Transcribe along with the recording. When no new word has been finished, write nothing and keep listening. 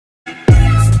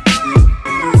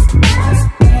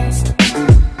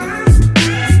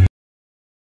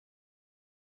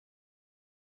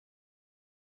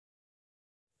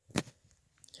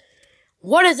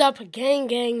What is up, gang?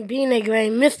 Being a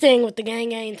gang, missing with the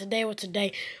gang.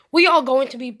 Today, we are going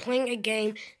to be playing a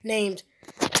game named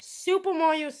Super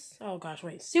Mario.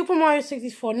 Super Mario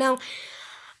 64. Now,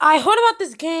 I heard about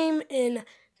this game in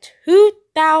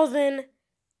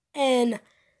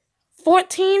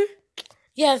 2014.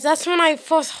 Yes, that's when I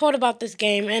first heard about this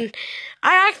game, and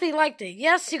I actually liked it.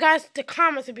 Yes, you guys, the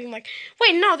comments are being like,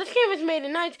 wait, no, this game was made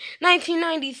in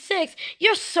 1996.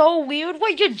 You're so weird.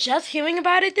 Wait, you're just hearing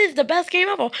about it? This is the best game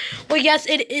ever. Well, yes,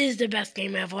 it is the best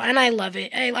game ever, and I love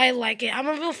it. I like it. I'm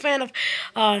a real fan of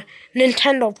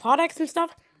Nintendo products and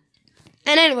stuff.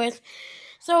 And anyways,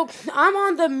 so I'm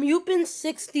on the Mupen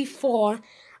 64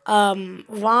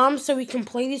 ROM, so we can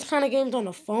play these kind of games on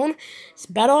the phone. It's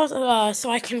better,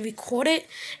 so I can record it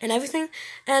and everything.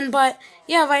 But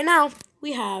yeah, right now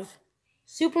we have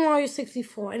Super Mario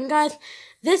 64. And guys,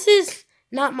 this is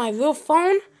not my real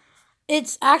phone.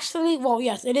 It's actually, well,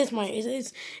 yes, it is my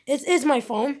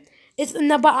phone.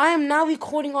 But I am now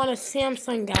recording on a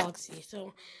Samsung Galaxy.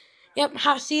 So yep,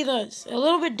 see, it's a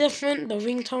little bit different, the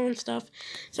ringtone stuff.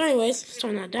 So anyways, let's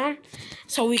turn that down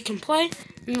so we can play.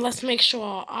 And let's make sure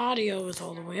our audio is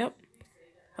all the way up.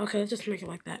 Okay, let's just make it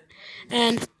like that.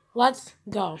 And let's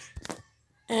go.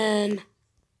 And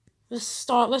let's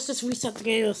start. Let's just reset the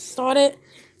game. Let's start it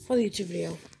for the YouTube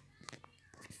video.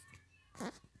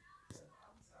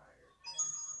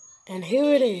 And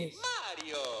here it is.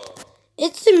 Mario!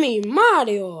 It's me,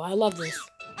 Mario! I love this.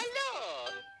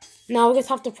 Now we just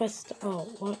have to press. Oh,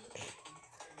 what?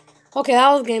 Okay,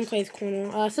 that was Gameplay's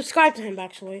corner. Subscribe to him,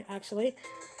 actually.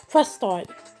 Press start.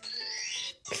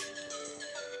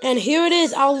 And here it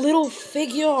is, our little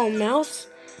figure on mouse.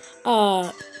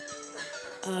 It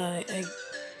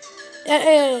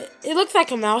looks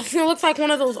like a mouse. It looks like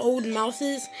one of those old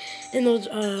mouses in those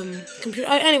computer.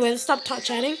 Anyway, let's stop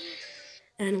chatting,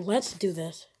 and let's do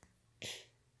this.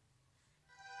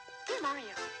 Mario.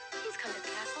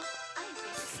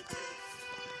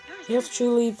 Yes,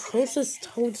 truly, Princess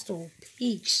Toadstool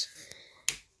Peach.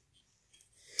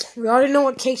 We already know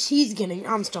what cake she's getting.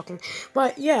 I'm talking,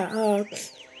 but yeah,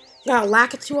 got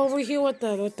Lakitu over here with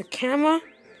the camera.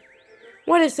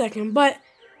 Wait a second, but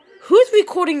who's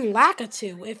recording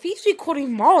Lakitu? If he's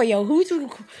recording Mario, who's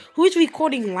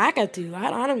recording Lakitu?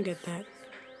 I don't get that.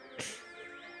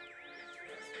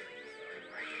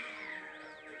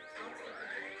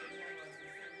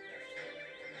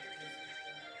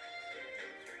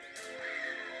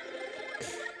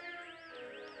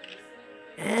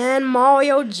 And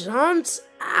Mario jumps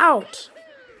out.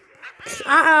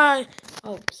 Oh,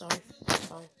 sorry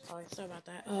about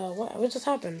that. What just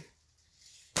happened?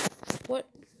 What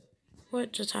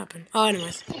just happened? Oh,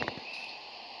 anyways.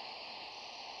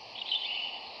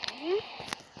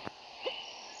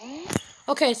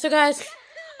 Okay, so guys,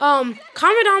 comment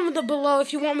down below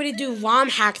if you want me to do ROM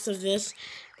hacks of this.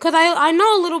 Because I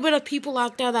know a little bit of people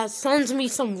out there that sends me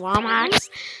some ROM hacks.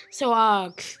 So,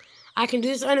 I can do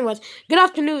this. Anyways, good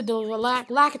afternoon, the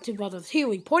Lakitu brothers here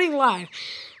reporting live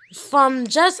from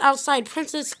just outside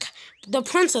the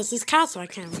princess's castle. I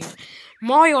can't read.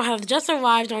 Mario has just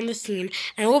arrived on the scene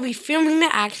and will be filming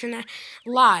the action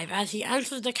live as he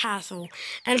enters the castle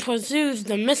and pursues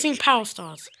the missing Power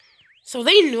Stars. So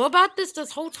they knew about this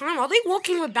whole time? Are they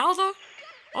working with Bowser?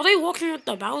 Are they working with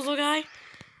the Bowser guy?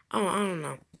 Oh, I don't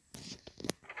know.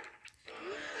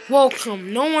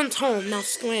 Welcome. No one's home. Now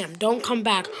scram. Don't come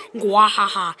back.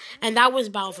 Gwahaha. And that was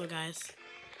Bowser, guys.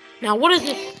 Now, what does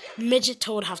this midget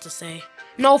toad have to say?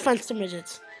 No offense to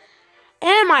midgets.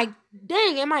 Am I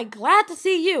glad to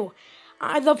see you.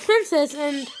 The princess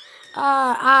and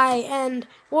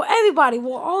everybody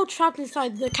were all trapped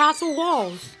inside the castle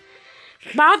walls.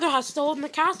 Bowser has stolen the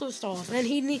castle stars, and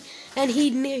he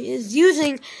is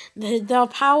using the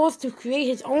powers to create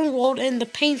his own world in the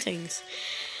paintings.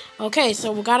 Okay,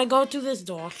 so we gotta go through this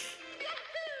door.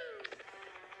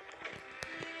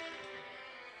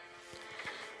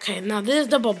 Okay, now this is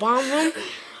the Babam room.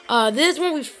 This is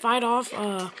when we fight off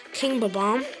King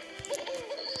Babam.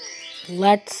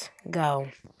 Let's go.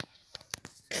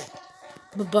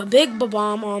 Big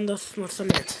Babam on the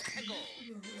cement.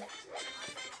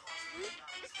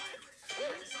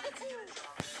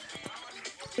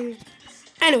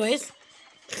 Anyways,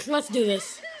 let's do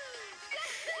this.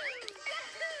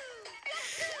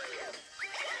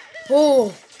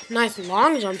 Oh, nice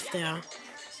long jumps there.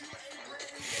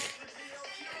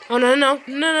 Oh, no.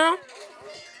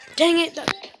 Dang it,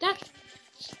 that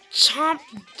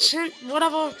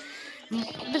whatever,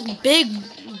 this big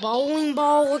bowling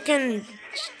ball looking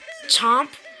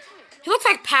chomp. He looks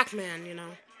like Pac-Man, you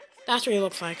know. That's what he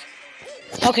looks like.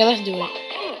 Okay, let's do it.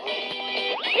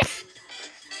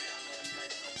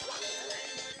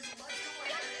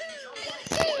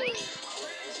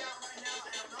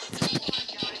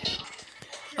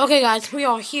 Okay, guys, we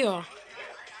are here.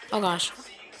 Oh gosh.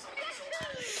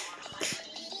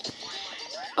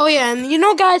 Oh yeah, and you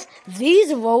know, guys,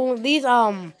 these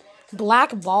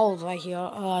black balls right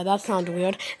here. That sounds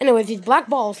weird. Anyways, these black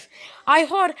balls. I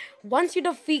heard once you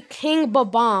defeat King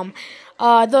Babam,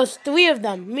 there's three of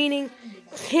them. Meaning,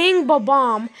 King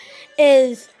Babam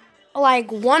is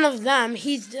like one of them.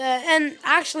 He's and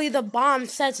actually the bomb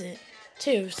says it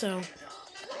too. So,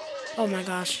 oh my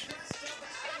gosh.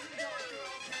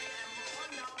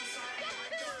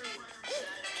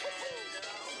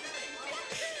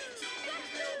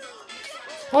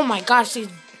 Oh my gosh, these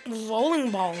rolling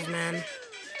balls, man.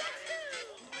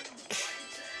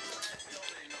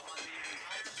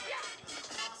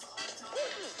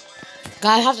 God,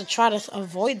 I have to try to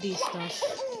avoid these stuff.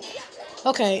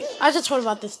 Okay, I just heard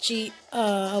about this cheat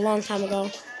a long time ago.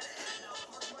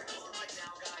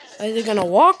 Is it gonna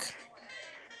walk?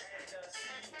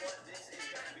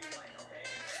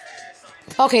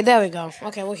 Okay, there we go.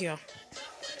 Okay, we're here.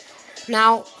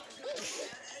 Now,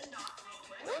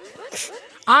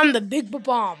 I'm the Big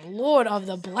Bomb, Lord of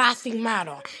the Blasting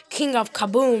Matter, King of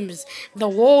Kabooms, the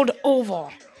world over.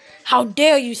 How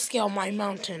dare you scale my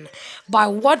mountain? By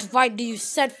what right do you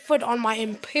set foot on my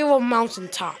imperial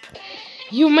mountaintop?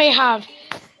 You may have...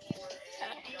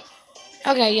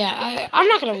 Okay, yeah, I'm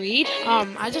not gonna read.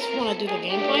 I just want to do the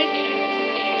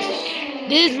gameplay.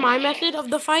 This is my method of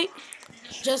the fight.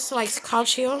 Just like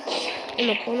crouch here in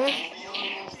the corner.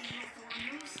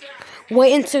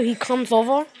 Wait until he comes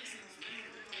over.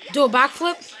 Do a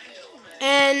backflip.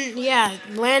 And yeah,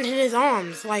 land in his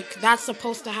arms. Like that's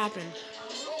supposed to happen.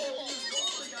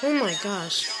 Oh my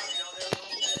gosh.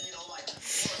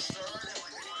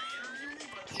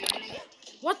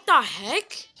 What the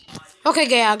heck? Okay,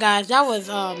 yeah, guys, that was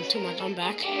too much. I'm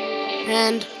back.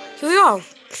 And here we go.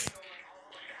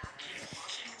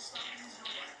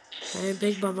 Hey,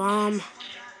 big bomb.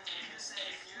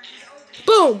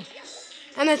 Boom!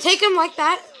 And then take him like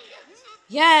that.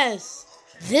 Yes.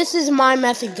 This is my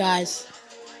method, guys.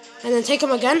 And then take him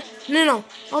again. No.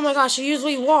 Oh my gosh, he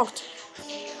usually walked.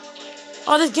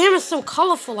 Oh, this game is so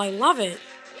colorful. I love it.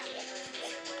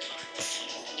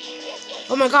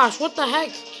 Oh my gosh, what the heck?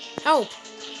 Help.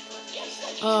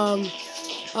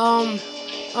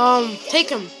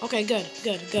 Take him. Okay, good.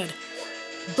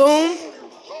 Boom.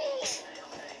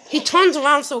 He turns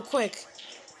around so quick.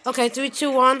 Okay, 3, 2,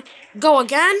 1. Go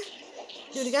again.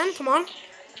 Do it again. Come on.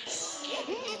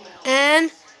 And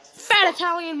Fat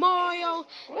Italian Mario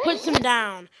puts him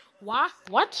down.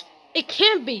 What? It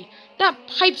can't be. That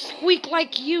pipe squeak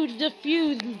like you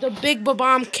defused the Big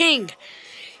Bomb King.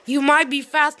 You might be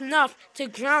fast enough to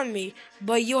ground me,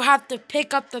 but you'll have to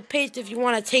pick up the pace if you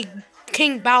want to take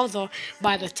King Bowser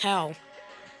by the tail.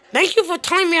 Thank you for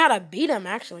telling me how to beat him,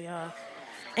 actually.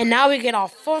 And now we get our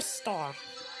first star.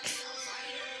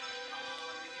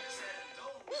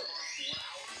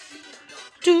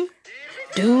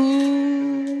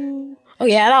 Oh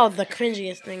yeah, that was the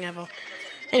cringiest thing ever.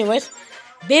 Anyways,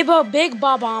 Big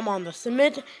Bomb on the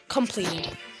summit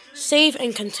completed. Save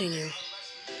and continue.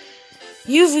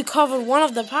 You've recovered one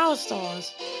of the power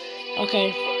stars.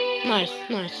 Okay, nice.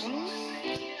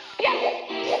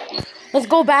 Let's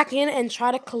go back in and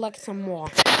try to collect some more.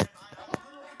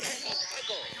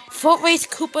 Foot Race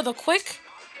Koopa the Quick.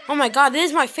 Oh my god, this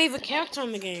is my favorite character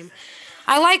in the game.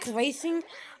 I like racing.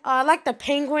 I like the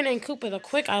Penguin and Koopa the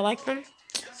Quick. I like them.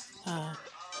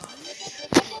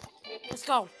 Let's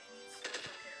go.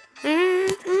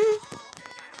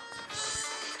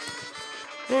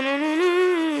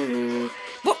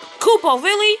 What? Koopa,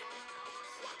 really?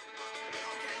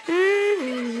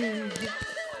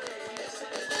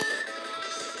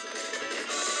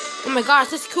 Oh my gosh,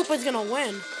 this Koopa's gonna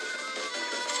win.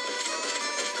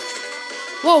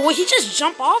 Whoa, will he just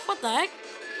jump off? What the heck?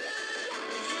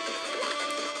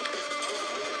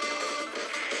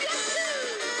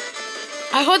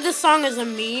 I heard this song is a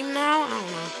meme now. I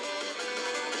don't know.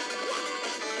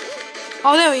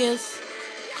 Oh, there he is.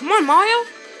 Come on, Mario.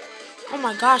 Oh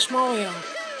my gosh, Mario.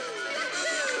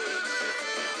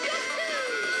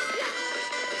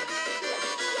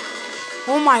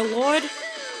 Oh my lord.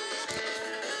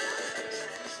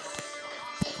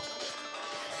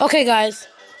 Okay, guys.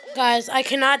 I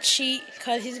cannot cheat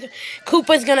because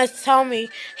Koopa's gonna tell me,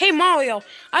 "Hey Mario,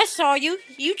 I saw you.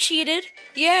 You cheated.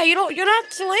 Yeah, you're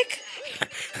not slick."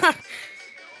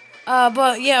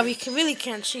 But yeah, we really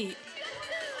can't cheat.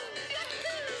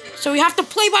 So we have to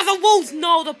play by the rules.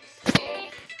 No,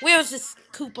 where's this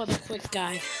Koopa the Quick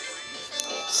guy?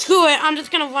 Screw it. I'm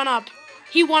just gonna run up.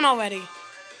 He won already.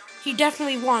 He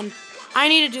definitely won. I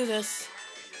need to do this.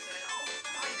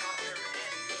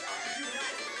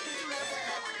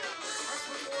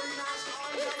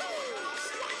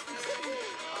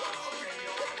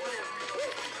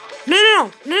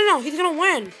 no. He's gonna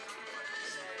win.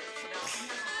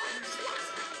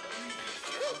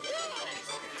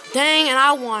 Dang, and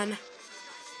I won.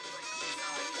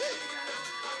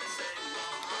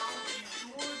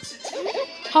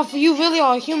 Huff, you really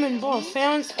are a human boss,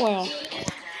 fair and square.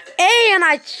 Hey, and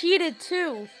I cheated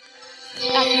too.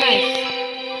 That's nice.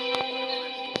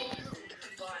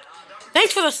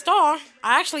 Thanks for the star.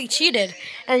 I actually cheated,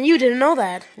 and you didn't know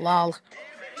that. Lol.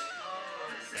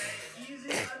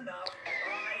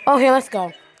 Oh, here, let's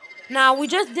go. Now, we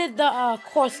just did the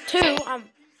course 2,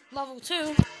 level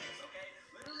 2.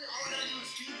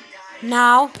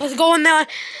 Now, let's go in there.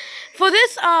 For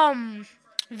this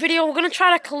video, we're going to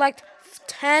try to collect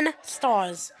 10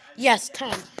 stars. Yes,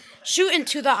 10. Shoot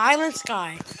into the island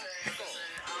sky.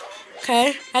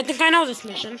 Okay, I think I know this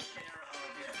mission.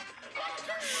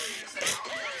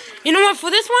 You know what, for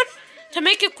this one, to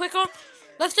make it quicker,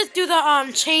 let's just do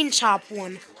the chain chop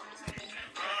one.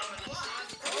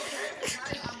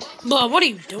 But what are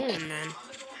you doing, man?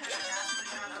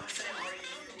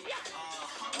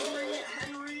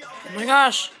 Oh my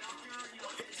gosh.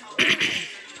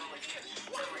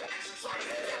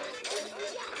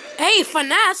 Hey,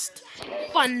 finesse.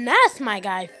 Finesse, my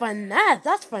guy. Finesse.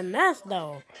 That's finesse,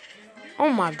 though. Oh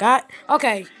my god.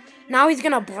 Okay, now he's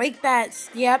gonna break that.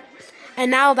 Yep.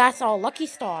 And now that's our lucky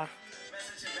star.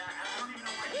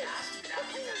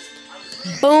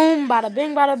 Boom, bada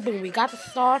bing, bada boom. We got the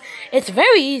star. It's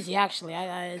very easy, actually.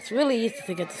 It's really easy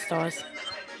to get the stars.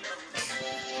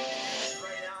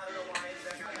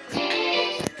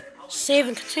 Save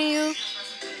and continue.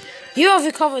 You have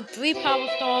recovered 3 power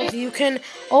stars. You can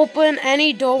open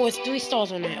any door with 3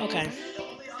 stars on it. Okay.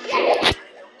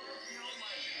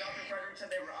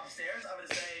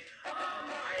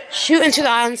 Shoot into the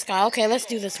island sky. Okay, let's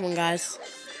do this one, guys.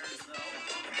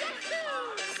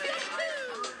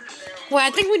 Wait, I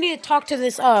think we need to talk to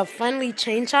this friendly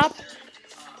chain chop.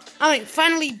 I mean,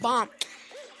 friendly bomb.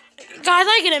 Guys,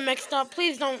 I get it mixed up.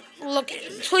 Please don't look.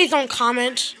 Please don't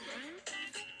comment.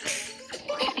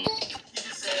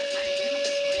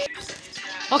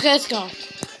 Okay, let's go.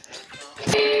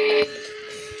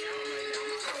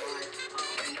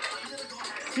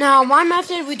 Now, my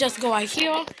method, we just go right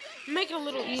here. Make it a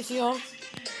little easier.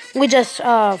 We just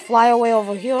fly away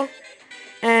over here.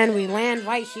 And we land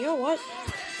right here. What?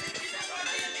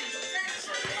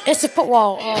 It's a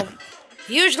football.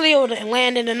 Usually it would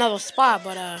land in another spot,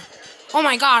 but oh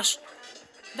my gosh,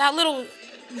 that little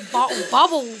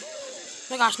bubble. Oh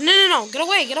my gosh, no! Get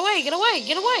away!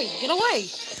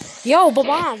 Yo,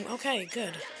 ba-bomb. Okay,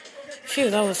 good.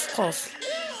 Phew, that was close.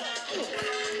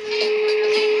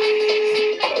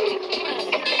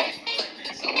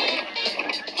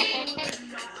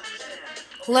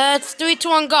 Let's 3, 2,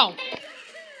 1, go.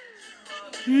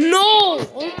 No!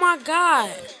 Oh my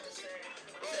god.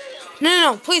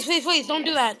 No, please, don't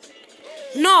do that.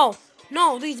 No,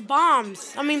 these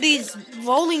bombs. I mean, these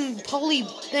rolling poly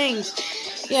things.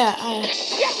 Yeah,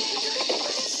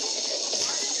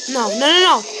 No.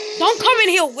 Don't come in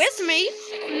here with me.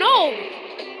 No.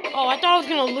 Oh, I thought I was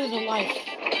going to lose a life.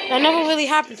 That never really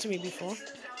happened to me before.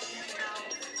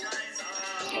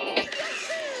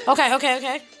 Okay.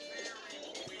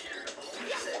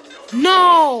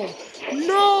 No.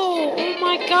 Oh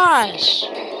my gosh.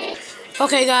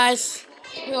 Okay, guys,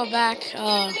 we are back.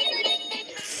 Oh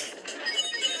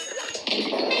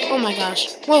my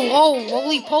gosh. Whoa,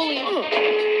 roly poly.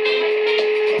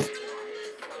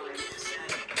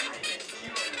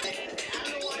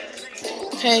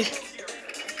 Okay.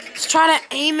 Let's try to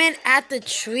aim it at the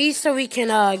tree so we can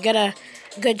get a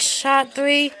good shot.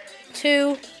 3,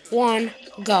 2, 1,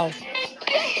 go.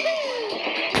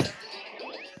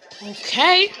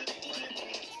 Okay,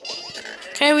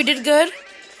 we did good.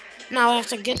 Now I have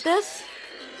to get this.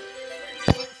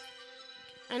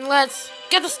 And let's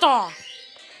get the star.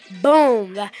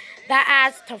 Boom. That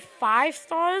adds to 5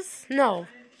 stars? No,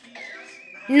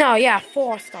 yeah,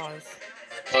 4 stars.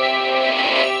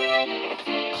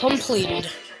 Completed.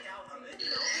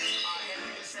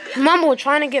 Remember, we're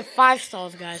trying to get 5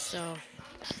 stars, guys, so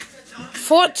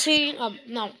 14,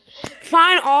 no.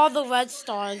 Find all the red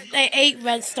stars. 8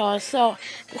 red stars. So,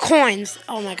 coins.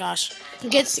 Oh my gosh.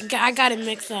 I got it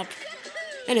mixed up.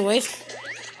 Anyways.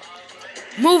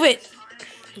 Move it.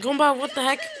 Goomba, what the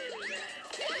heck?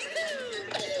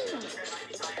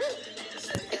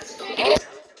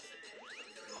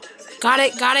 Got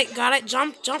it.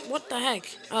 Jump. What the heck?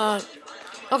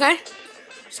 Okay.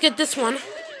 Let's get this one.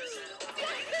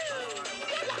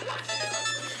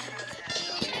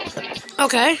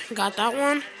 Okay, got that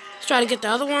one. Let's try to get the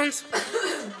other ones.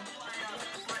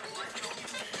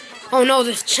 Oh no,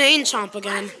 this chain chomp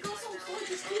again.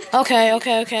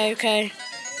 Okay.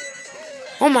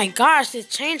 Oh my gosh, this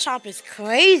chain chomp is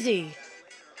crazy.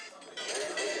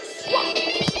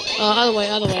 Other way,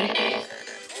 other way.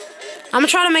 I'm gonna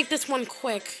try to make this one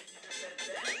quick.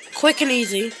 Quick and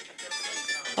easy.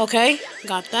 Okay,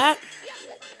 got that.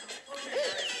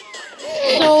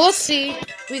 So let's see.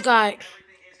 We got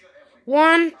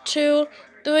 1, 2,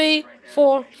 3,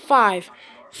 4, 5.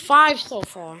 5 so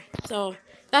far. So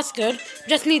that's good.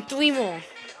 Just need 3 more.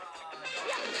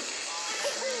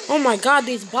 Oh my god,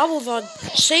 these bubbles are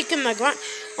shaking the ground.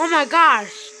 Oh my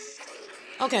gosh.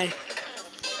 Okay.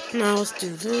 Now let's do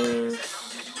this.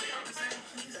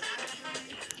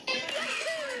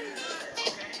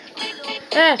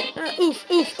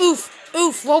 Oof, oof, oof,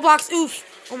 oof. Roblox, oof.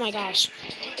 Oh my gosh.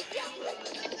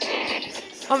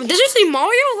 Did you see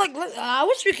Mario? Like, I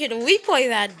wish we could replay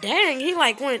that. Dang, he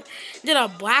like did a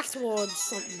black sword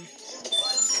something.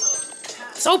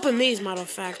 It's open me, as a matter of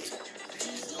fact.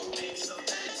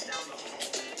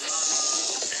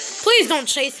 Please don't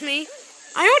chase me.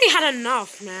 I already had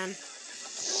enough, man.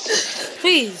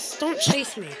 Please, don't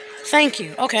chase me. Thank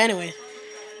you. Okay, anyway.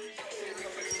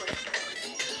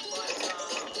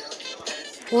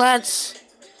 Let's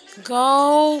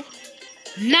go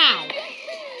now.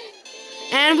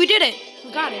 And we did it.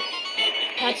 We got it.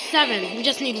 That's 7. We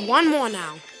just need 1 more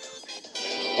now.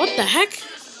 What the heck?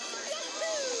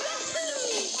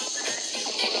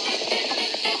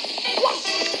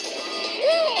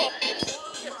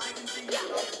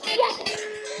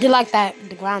 Did like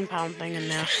the ground pound thing in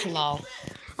there. Lol.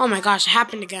 Oh my gosh, it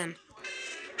happened again.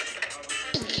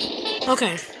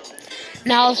 Okay.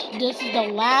 Now this is the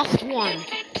last one.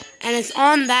 And it's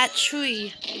on that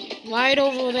tree. Right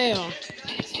over there.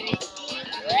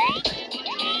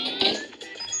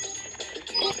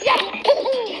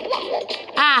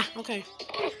 Ah, okay.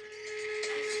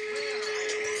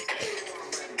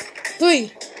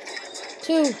 3,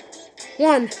 2,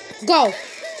 1, go.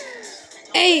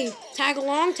 Hey, tag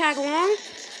along, tag along.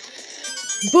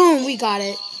 Boom, we got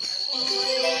it.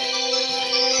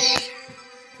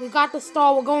 We got the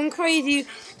star. We're going crazy.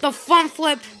 The front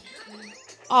flip.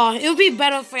 Oh, it would be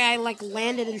better if I like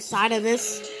landed inside of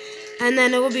this. And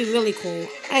then it would be really cool.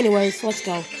 Anyways, let's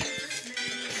go.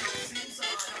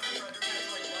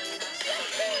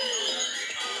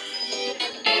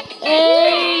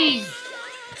 Hey!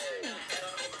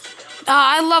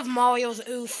 I love Mario's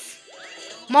oof.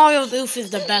 Mario's oof is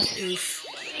the best oof.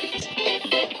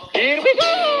 Here we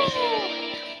go!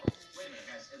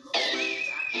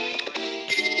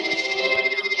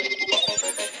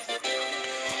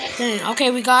 Dang,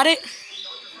 okay, we got it.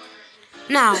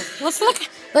 Now, let's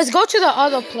go to the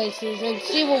other places and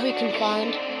see what we can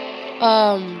find.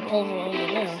 Over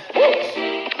there.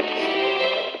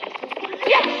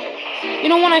 You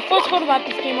know, when I first heard about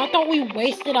this game, I thought we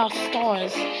wasted our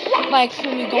stars. Like,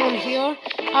 when we go in here,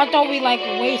 I thought we, like,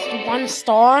 waste 1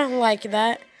 star like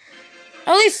that.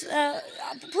 At least,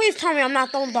 please tell me I'm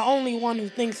not the only one who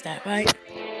thinks that, right?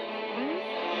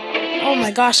 Oh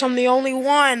my gosh, I'm the only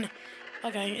one.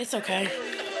 Okay, it's okay.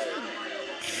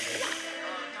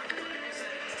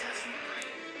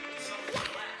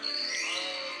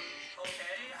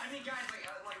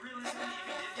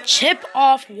 Chip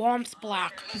off Worm's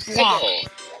block.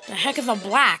 The heck is a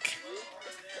black?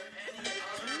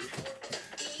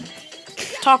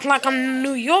 Talk like I'm a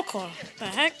New Yorker. The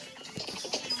heck?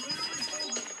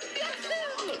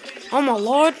 Oh my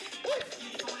lord.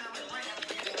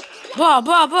 Bruh.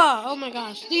 Oh my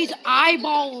gosh. These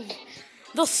eyeballs.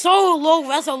 They're so low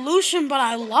resolution, but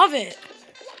I love it.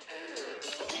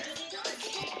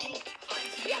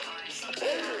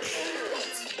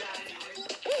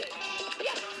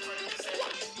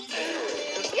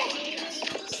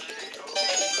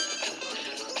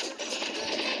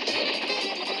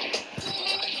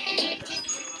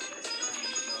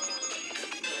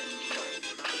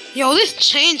 Yo, this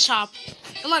chain chop,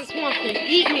 it like wants to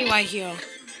eat me right here.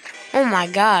 Oh my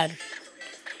god.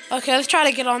 Okay, let's try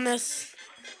to get on this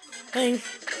thing.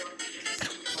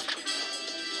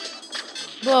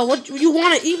 Bro, what, you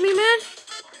want to eat me, man?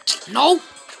 No.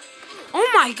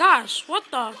 Oh my gosh, what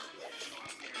the?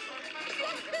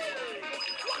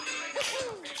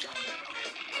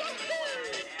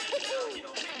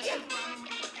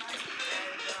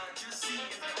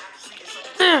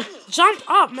 Jump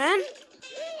up, man.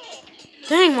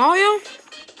 Dang, Mario.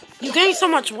 You gained so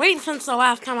much weight since the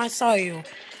last time I saw you.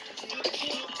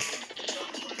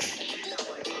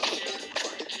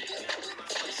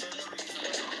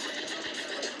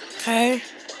 Okay.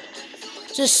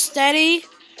 Just steady.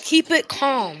 Keep it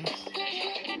calm.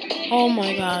 Oh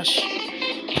my gosh.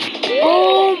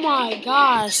 Oh my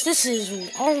gosh. This is...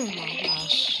 Oh my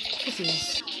gosh. This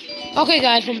is... Okay,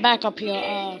 guys, I'm back up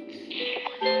here.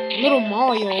 little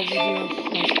Mario over here.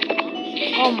 Like,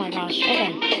 oh my gosh.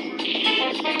 Okay.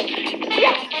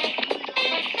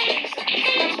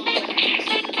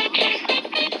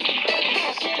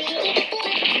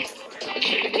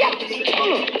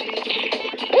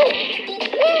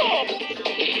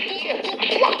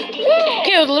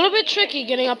 Okay, it was a little bit tricky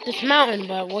getting up this mountain,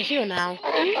 but we're here now.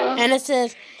 And it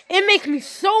says, it makes me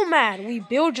so mad. We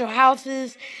build your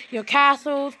houses, your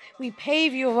castles, we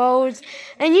pave your roads,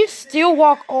 and you still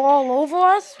walk all over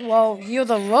us? Well, you're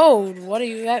the road. What do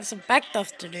you expect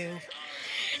us to do?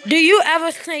 Do you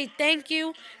ever say thank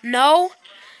you? No?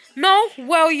 No?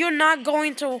 Well, you're not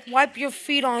going to wipe your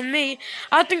feet on me.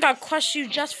 I think I'll crush you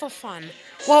just for fun.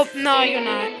 Well, no, you're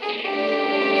not.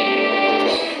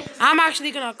 I'm actually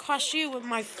gonna crush you with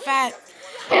my fat...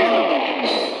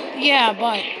 Yeah,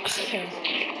 but...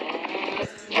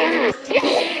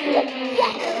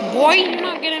 Boy, you're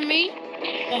not getting me.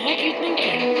 The heck you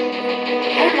thinking?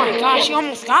 Oh my gosh, you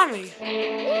almost got me.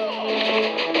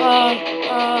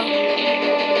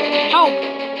 Help.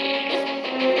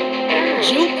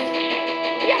 Juke.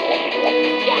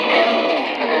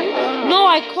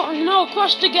 No,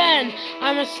 crushed again.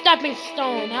 I'm a stepping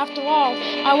stone. After all,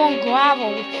 I want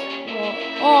gravel.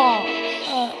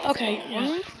 Okay.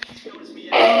 Yeah.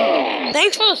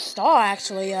 Thanks for the star,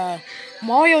 actually.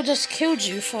 Mario just killed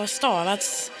you for a star.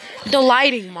 That's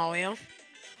delighting, Mario.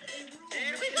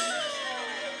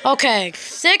 Okay,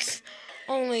 6.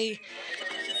 Only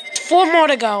 4 more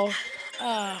to go.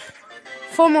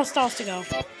 4 more stars to go.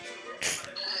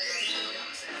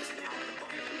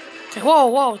 Okay,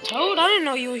 whoa, Toad? I didn't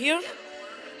know you were here.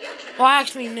 Well, I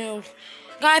actually knew.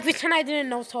 Guys, pretend I didn't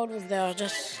know Toad was there.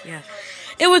 Yeah.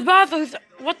 It was Bowser's.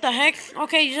 What the heck?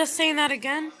 Okay, you're just saying that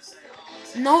again?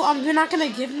 No, you're not gonna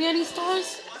give me any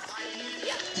stars?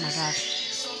 Oh my gosh.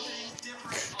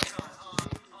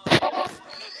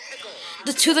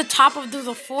 To the top of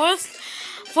the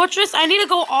fortress? I need to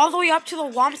go all the way up to the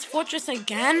Womp's fortress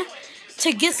again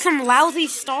to get some lousy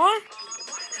star?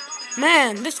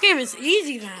 Man, this game is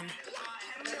easy then.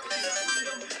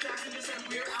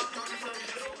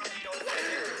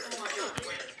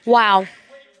 Wow,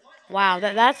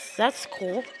 that's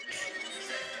cool.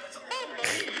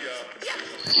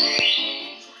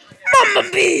 Mamma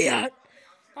mia!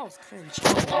 That was cringe.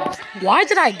 Why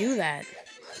did I do that?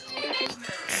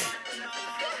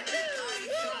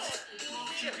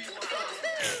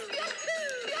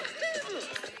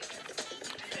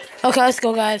 Okay, let's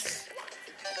go, guys.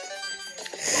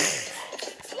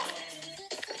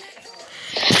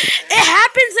 It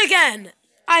happens again!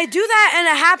 I do that and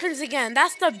it happens again.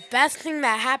 That's the best thing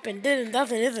that happened,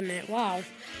 isn't it? Wow.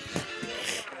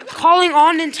 Calling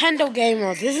all Nintendo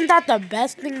gamers. Isn't that the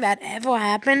best thing that ever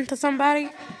happened to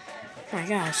somebody? Oh my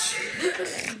gosh.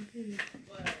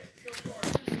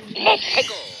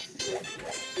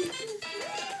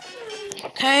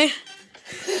 Okay.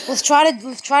 Let's try to do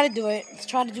it. Let's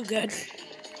try to do good.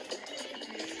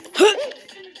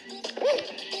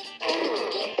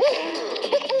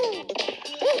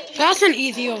 That's an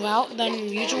easier route than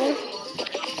usual.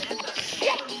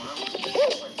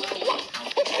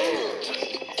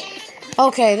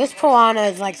 Okay, this piranha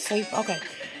is like sleep. Okay.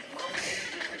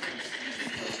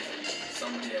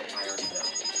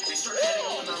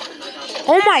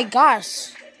 Oh my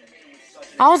gosh.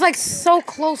 I was like so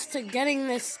close to getting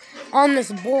this on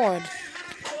this board.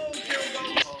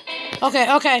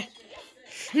 Okay.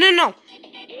 No.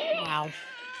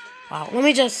 Wow. Let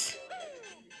me just...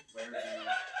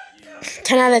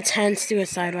 10 out of 10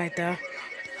 suicide right there.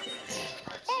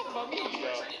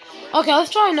 Okay, let's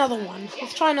try another one.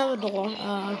 Let's try another door.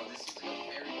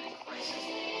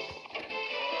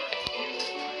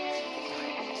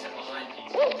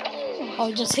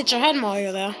 Oh, just hit your head,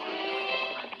 Mario, there.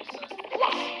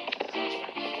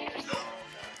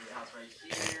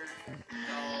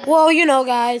 Well, you know,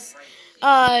 guys,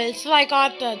 it's like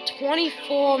at the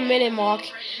 24-minute mark,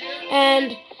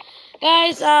 and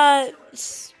guys,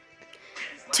 it's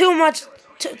too much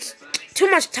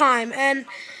time, and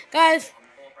guys,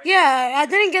 yeah, I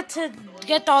didn't get to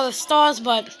get all the stars,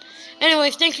 but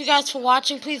anyways, thank you guys for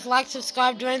watching. Please like,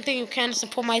 subscribe, do anything you can to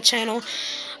support my channel.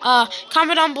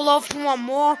 Comment down below if you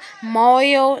want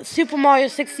more Super Mario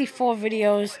 64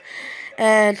 videos,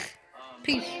 and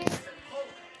peace.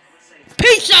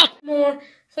 Pizza! More,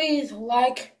 please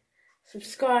like,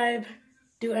 subscribe,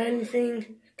 do anything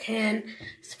you can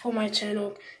to support my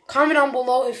channel. Comment down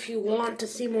below if you want to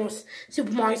see more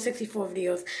Super Mario 64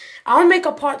 videos. I'll make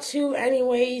a part 2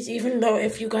 anyways, even though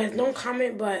if you guys don't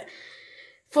comment, but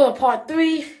for the part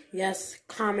 3, yes,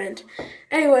 comment.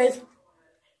 Anyways,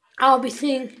 I'll be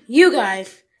seeing you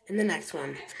guys in the next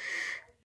one.